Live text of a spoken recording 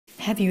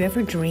Have you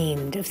ever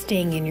dreamed of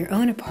staying in your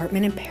own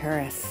apartment in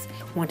Paris?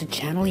 Want to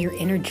channel your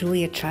inner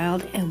Julia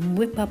Child and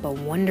whip up a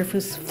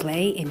wonderful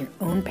souffle in your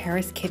own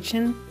Paris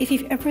kitchen? If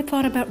you've ever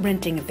thought about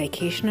renting a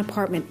vacation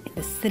apartment in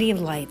the City of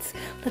Lights,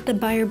 let the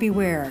buyer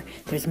beware.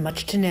 There's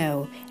much to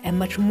know and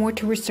much more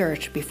to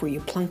research before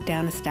you plunk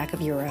down a stack of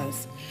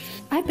euros.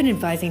 I've been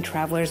advising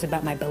travelers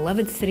about my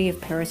beloved city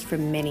of Paris for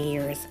many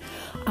years.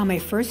 On my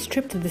first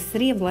trip to the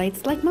City of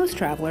Lights, like most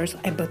travelers,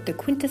 I booked the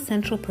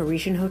quintessential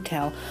Parisian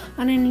hotel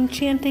on an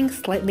enchanting,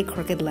 slightly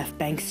crooked left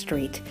bank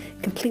street,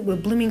 complete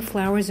with blooming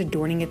flowers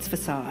adorning its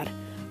facade.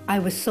 I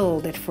was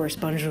sold at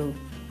first bonjour.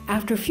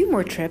 After a few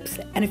more trips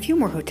and a few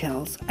more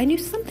hotels, I knew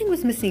something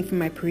was missing from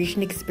my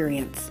Parisian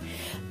experience.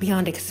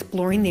 Beyond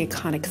exploring the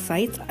iconic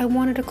sights, I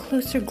wanted a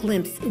closer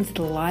glimpse into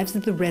the lives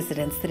of the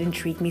residents that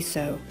intrigued me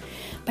so.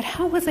 But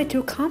how was I to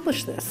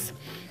accomplish this?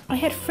 I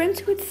had friends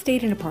who had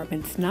stayed in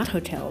apartments, not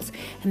hotels,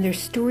 and their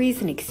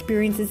stories and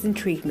experiences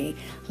intrigued me.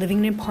 Living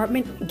in an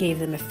apartment gave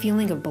them a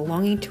feeling of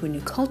belonging to a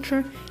new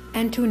culture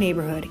and to a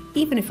neighborhood,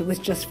 even if it was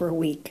just for a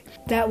week.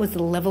 That was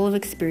the level of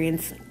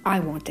experience I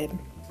wanted.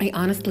 I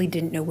honestly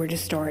didn't know where to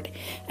start,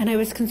 and I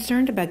was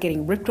concerned about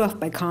getting ripped off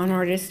by con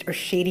artists or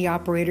shady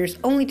operators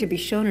only to be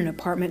shown an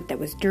apartment that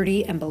was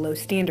dirty and below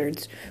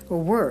standards, or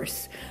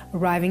worse,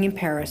 arriving in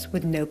Paris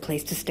with no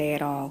place to stay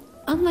at all.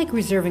 Unlike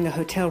reserving a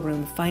hotel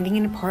room, finding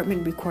an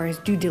apartment requires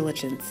due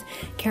diligence,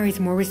 carries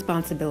more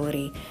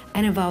responsibility,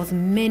 and involves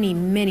many,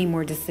 many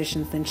more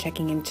decisions than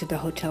checking into the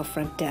hotel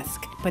front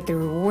desk. But the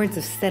rewards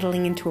of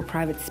settling into a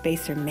private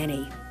space are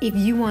many. If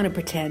you want to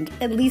pretend,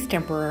 at least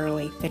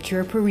temporarily, that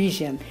you're a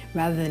Parisian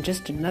rather than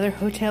just another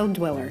hotel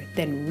dweller,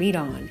 then read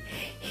on.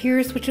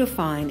 Here's what you'll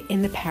find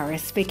in the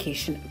Paris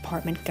Vacation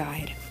Apartment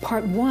Guide.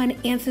 Part 1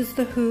 answers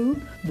the who,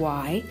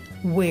 why,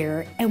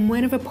 where, and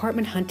when of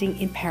apartment hunting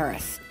in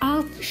Paris.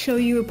 I'll show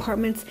you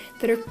apartments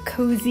that are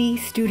cozy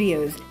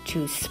studios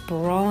to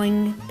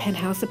sprawling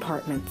penthouse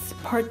apartments.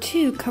 Part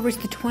 2 covers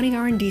the 20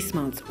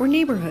 arrondissements or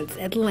neighborhoods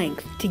at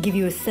length to give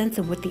you a sense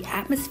of what the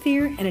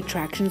atmosphere and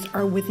attractions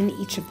are within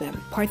each of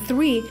them. Part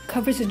 3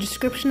 covers a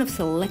description of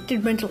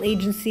selected rental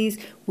agencies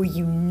where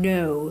you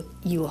know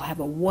you will have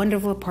a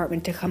wonderful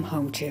apartment to come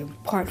home to.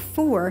 Part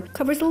 4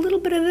 covers a little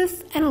bit of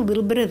this and a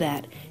little bit of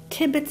that.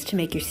 Tidbits to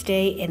make your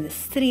stay in the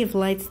City of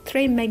Lights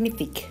très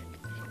magnifique.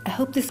 I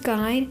hope this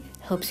guide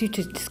helps you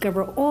to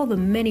discover all the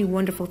many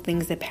wonderful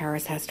things that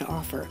Paris has to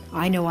offer.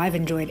 I know I've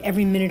enjoyed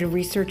every minute of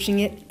researching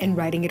it and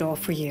writing it all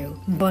for you.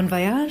 Bon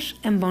voyage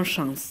and bonne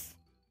chance.